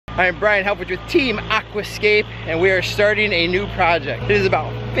I'm Brian, helping with Team Aquascape, and we are starting a new project. It is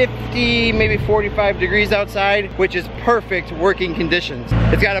about 50, maybe 45 degrees outside, which is perfect working conditions.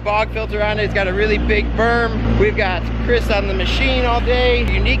 It's got a bog filter on it, it's got a really big berm. We've got Chris on the machine all day.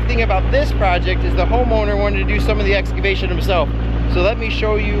 The unique thing about this project is the homeowner wanted to do some of the excavation himself. So let me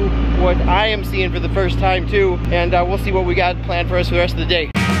show you what I am seeing for the first time too, and we'll see what we got planned for us for the rest of the day.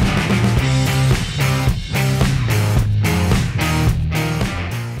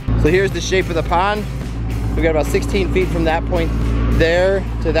 So here's the shape of the pond. We've got about 16 feet from that point there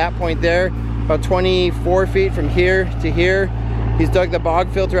to that point there. About 24 feet from here to here. He's dug the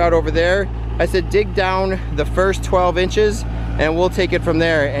bog filter out over there. I said dig down the first 12 inches and we'll take it from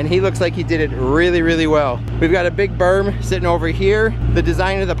there. And he looks like he did it really, really well. We've got a big berm sitting over here. The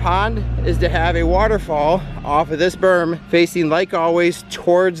design of the pond is to have a waterfall off of this berm facing, like always,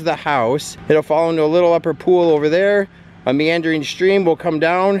 towards the house. It'll fall into a little upper pool over there. A meandering stream will come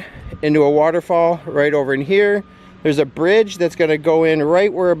down into a waterfall right over in here. There's a bridge that's gonna go in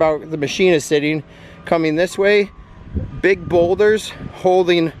right where about the machine is sitting, coming this way. Big boulders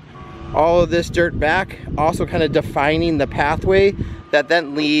holding all of this dirt back, also kind of defining the pathway that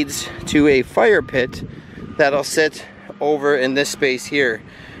then leads to a fire pit that'll sit over in this space here.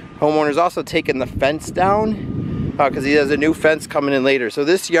 Homeowner's also taken the fence down because he has a new fence coming in later. So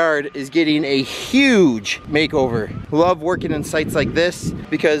this yard is getting a huge makeover. Love working in sites like this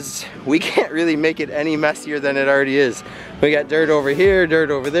because we can't really make it any messier than it already is. We got dirt over here,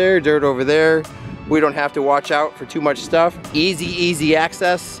 dirt over there, dirt over there. We don't have to watch out for too much stuff. Easy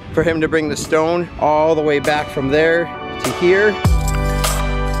access for him to bring the stone all the way back from there to here.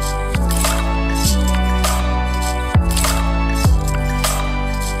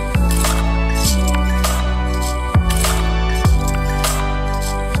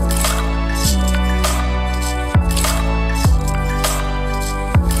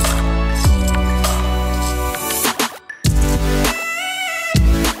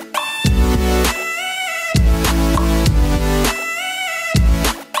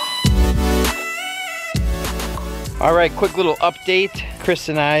 All right, quick little update. Chris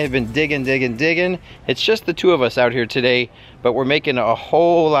and I have been digging. It's just the two of us out here today, but we're making a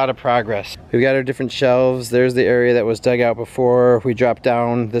whole lot of progress. We've got our different shelves. There's the area that was dug out before. We dropped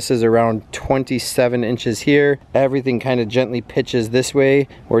down. This is around 27 inches here. Everything kind of gently pitches this way.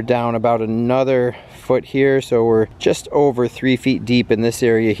 We're down about another foot here, so we're just over 3 feet deep in this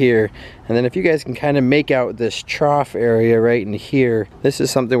area here. And then if you guys can kind of make out this trough area right in here, this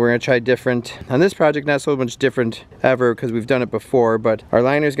is something we're gonna try different. On this project, not so much different ever because we've done it before, but our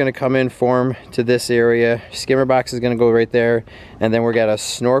liner is gonna come in, form to this area. Skimmer box is gonna go right there. And then we're got a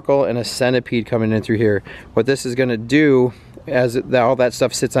snorkel and a centipede coming in through here. What this is gonna do, as all that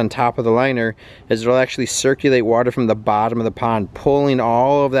stuff sits on top of the liner, is it'll actually circulate water from the bottom of the pond, pulling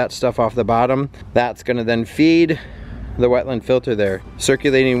all of that stuff off the bottom. That's gonna then feed the wetland filter there.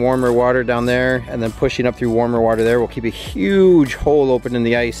 Circulating warmer water down there and then pushing up through warmer water there will keep a huge hole open in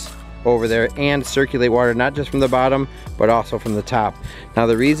the ice over there and circulate water not just from the bottom but also from the top. Now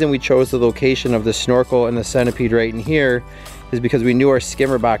the reason we chose the location of the snorkel and the centipede right in here is because we knew our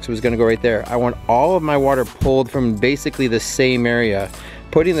skimmer box was going to go right there. I want all of my water pulled from basically the same area.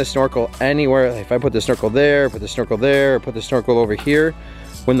 Putting the snorkel anywhere, if I put the snorkel there, put the snorkel there, or put the snorkel over here,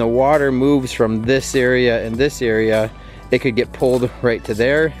 when the water moves from this area and this area, it could get pulled right to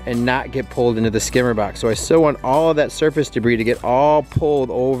there and not get pulled into the skimmer box. So I still want all of that surface debris to get all pulled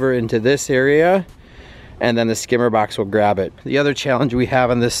over into this area, and then the skimmer box will grab it. The other challenge we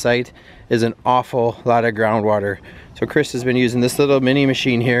have on this site is an awful lot of groundwater. So Chris has been using this little mini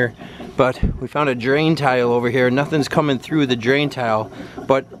machine here, but we found a drain tile over here. Nothing's coming through the drain tile,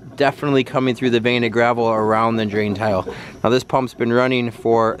 but definitely coming through the vein of gravel around the drain tile. Now this pump's been running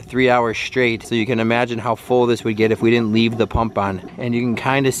for 3 hours straight, so you can imagine how full this would get if we didn't leave the pump on. And you can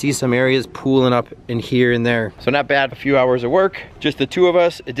kind of see some areas pooling up in here and there. So not bad, a few hours of work, just the two of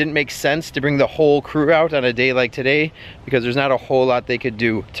us. It didn't make sense to bring the whole crew out on a day like today because there's not a whole lot they could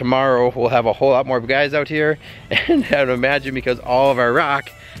do. Tomorrow we'll have a whole lot more guys out here, and I would imagine because all of our rock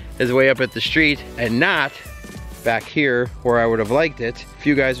is way up at the street and not back here where I would have liked it. A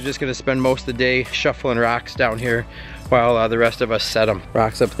few guys are just gonna spend most of the day shuffling rocks down here while the rest of us set them.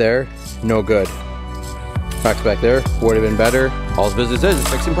 Rocks up there, no good. Rocks back there, would have been better. All business is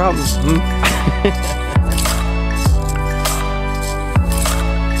fixing problems.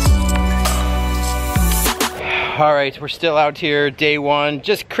 All right, we're still out here, day one,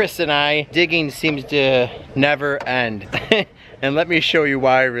 just Chris and I. Digging seems to never end. And let me show you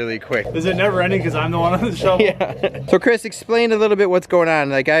why really quick. Is it never ending because I'm the one on the shovel? Yeah. So Chris, explain a little bit what's going on.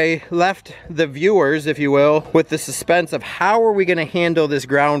 Like, I left the viewers, if you will, with the suspense of how are we gonna handle this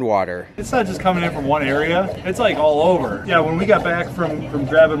groundwater? It's not just coming in from one area, it's like all over. Yeah, when we got back from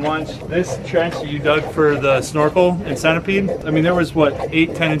grabbing lunch, this trench that you dug for the snorkel and centipede, I mean, there was what,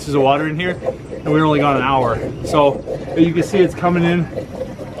 8-10 inches of water in here, and we were only gone an hour. So you can see it's coming in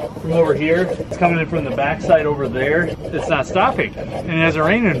from over here. It's coming in from the backside over there. It's not stopping, and it hasn't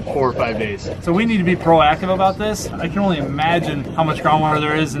rained in 4 or 5 days. So we need to be proactive about this. I can only imagine how much groundwater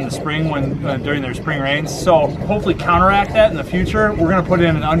there is in the spring when during their spring rains. So hopefully counteract that in the future. We're going to put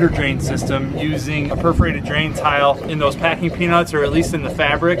in an under drain system using a perforated drain tile in those packing peanuts, or at least in the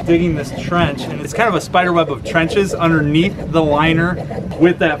fabric, digging this trench, and it's kind of a spider web of trenches underneath the liner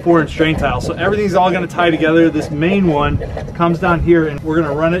with that 4-inch drain tile. So everything's all going to tie together. This main one comes down here, and we're going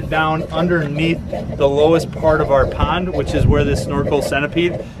to run it down underneath the lowest part of our pond, which is where this snorkel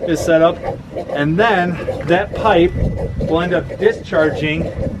centipede is set up. And then that pipe will end up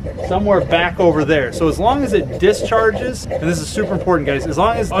discharging somewhere back over there. So as long as it discharges, and this is super important, guys, as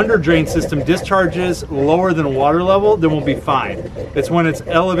long as under drain system discharges lower than water level, then we'll be fine. It's when it's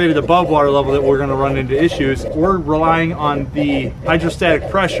elevated above water level that we're going to run into issues. We're relying on the hydrostatic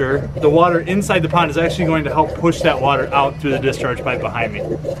pressure. The water inside the pond is actually going to help push that water out through the discharge pipe behind me.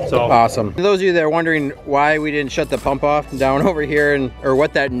 So awesome. For those of you that are wondering why we didn't shut the pump off down over here, and or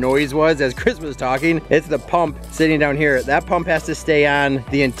what that noise was as Chris was talking, it's the pump sitting down here. That pump has to stay on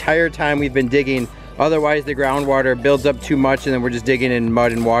the entire time we've been digging. Otherwise the groundwater builds up too much, and then we're just digging in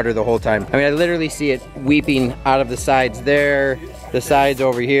mud and water the whole time. I mean, I literally see it weeping out of the sides there, the sides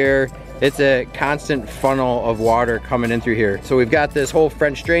over here. It's a constant funnel of water coming in through here. So we've got this whole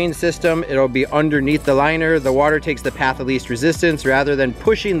French drain system. It'll be underneath the liner. The water takes the path of least resistance. Rather than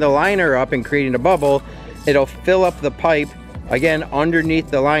pushing the liner up and creating a bubble, it'll fill up the pipe, again, underneath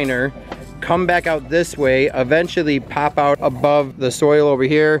the liner, come back out this way, eventually pop out above the soil over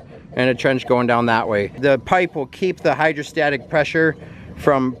here, and a trench going down that way. The pipe will keep the hydrostatic pressure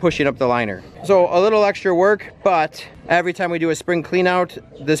from pushing up the liner. So a little extra work, but every time we do a spring clean out,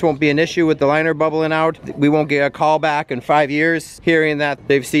 this won't be an issue with the liner bubbling out. We won't get a call back in 5 years hearing that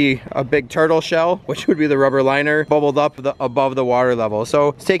they see a big turtle shell, which would be the rubber liner, bubbled up above the water level. So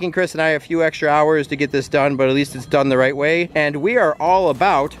it's taking Chris and I a few extra hours to get this done, but at least it's done the right way. And we are all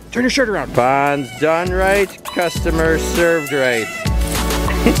about, turn your shirt around, bonds done right, customer served right.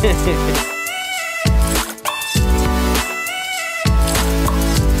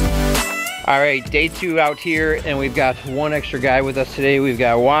 All right, day 2 out here, and we've got one extra guy with us today. We've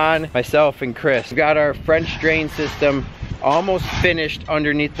got Juan, myself, and Chris. We've got our French drain system almost finished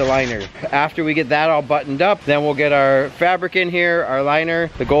underneath the liner. After we get that all buttoned up, then we'll get our fabric in here, our liner.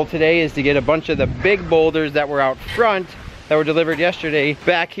 The goal today is to get a bunch of the big boulders that were out front that were delivered yesterday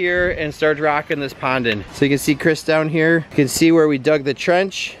back here and start rocking this pond in. So you can see Chris down here. You can see where we dug the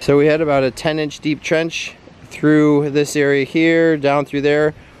trench. So we had about a 10-inch deep trench through this area here, down through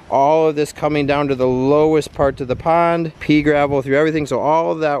there. All of this coming down to the lowest part of the pond, pea gravel through everything, so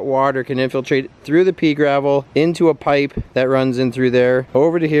all of that water can infiltrate through the pea gravel into a pipe that runs in through there,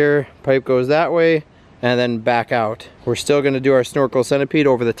 over to here, pipe goes that way, and then back out. We're still gonna do our snorkel centipede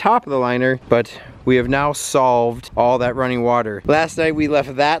over the top of the liner, but we have now solved all that running water. Last night we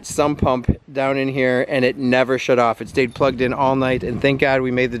left that sump pump down in here and it never shut off. It stayed plugged in all night, and thank God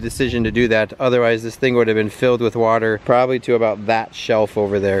we made the decision to do that. Otherwise this thing would have been filled with water, probably to about that shelf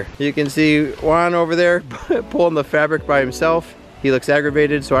over there. You can see Juan over there pulling the fabric by himself. He looks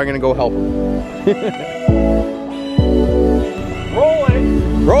aggravated, so I'm gonna go help him.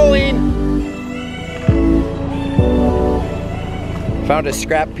 rolling! Rolling! Found a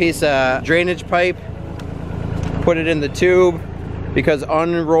scrap piece of drainage pipe, put it in the tube, because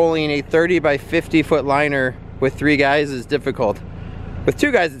unrolling a 30 by 50 foot liner with 3 guys is difficult. With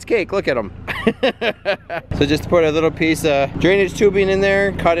 2 guys, it's cake, look at them. So just put a little piece of drainage tubing in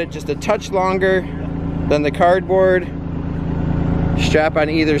there, cut it just a touch longer than the cardboard, strap on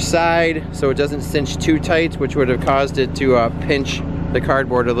either side so it doesn't cinch too tight, which would have caused it to pinch the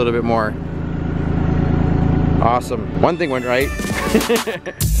cardboard a little bit more. Awesome. One thing went right.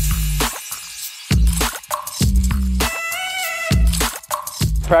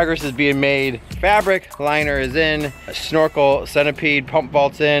 Progress is being made. Fabric liner is in, snorkel centipede pump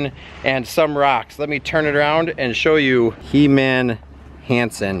vaults in, and some rocks. Let me turn it around and show you He-Man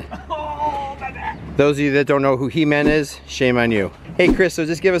Hansen. Oh, my back. Those of you that don't know who He-Man is, shame on you. Hey Chris, so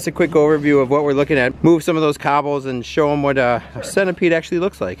just give us a quick overview of what we're looking at. Move some of those cobbles and show them what a centipede actually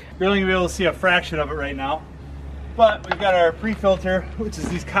looks like. You're only gonna be able to see a fraction of it right now. But we've got our pre-filter, which is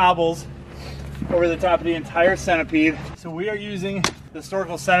these cobbles over the top of the entire centipede. So we are using the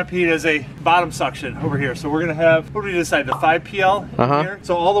snorkel centipede as a bottom suction over here. So we're gonna have, what do we decide, the 5 PL here?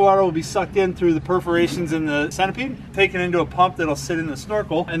 So all the water will be sucked in through the perforations in the centipede, taken into a pump that'll sit in the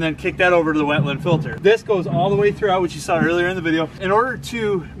snorkel, and then kick that over to the wetland filter. This goes all the way throughout, which you saw earlier in the video. In order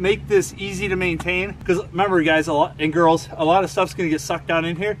to make this easy to maintain, because remember guys and girls, a lot of stuff's gonna get sucked down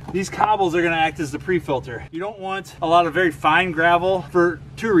in here. These cobbles are gonna act as the pre-filter. You don't want a lot of very fine gravel for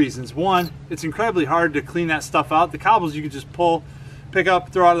 2 reasons. One, it's incredibly hard to clean that stuff out. The cobbles you can just pull, pick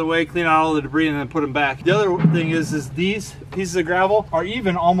up, throw out of the way, clean out all the debris, and then put them back. The other thing is these pieces of gravel are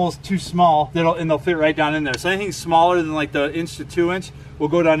even almost too small, and they'll fit right down in there. So anything smaller than like the 1 to 2 inch will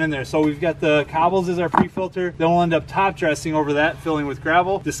go down in there. So we've got the cobbles as our pre-filter. Then we'll end up top dressing over that, filling with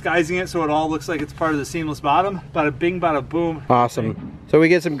gravel, disguising it so it all looks like it's part of the seamless bottom. Bada bing, bada boom. Awesome. So we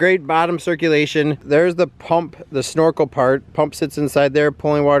get some great bottom circulation. There's the pump, the snorkel part. Pump sits inside there,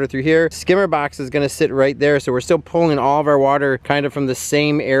 pulling water through here. Skimmer box is gonna sit right there. So we're still pulling all of our water kind of from the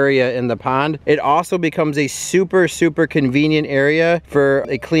same area in the pond. It also becomes a super, super convenient area for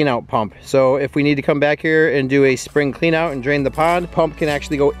a clean out pump. So if we need to come back here and do a spring clean out and drain the pond, pump can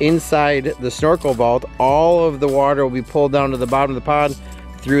actually go inside the snorkel vault. All of the water will be pulled down to the bottom of the pond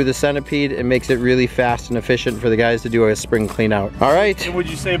through the centipede. It makes it really fast and efficient for the guys to do a spring clean out. All right. And would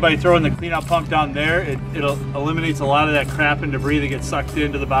you say by throwing the clean out pump down there, it eliminates a lot of that crap and debris that gets sucked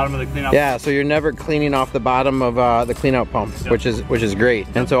into the bottom of the clean out Yeah, pump? so you're never cleaning off the bottom of the clean out pump, Yep. which is great.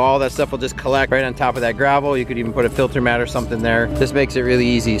 And so all that stuff will just collect right on top of that gravel. You could even put a filter mat or something there. This makes it really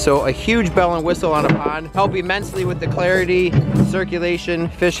easy. So a huge bell and whistle on a pond, help immensely with the clarity, circulation,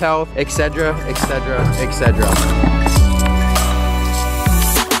 fish health, etc., etc., etc.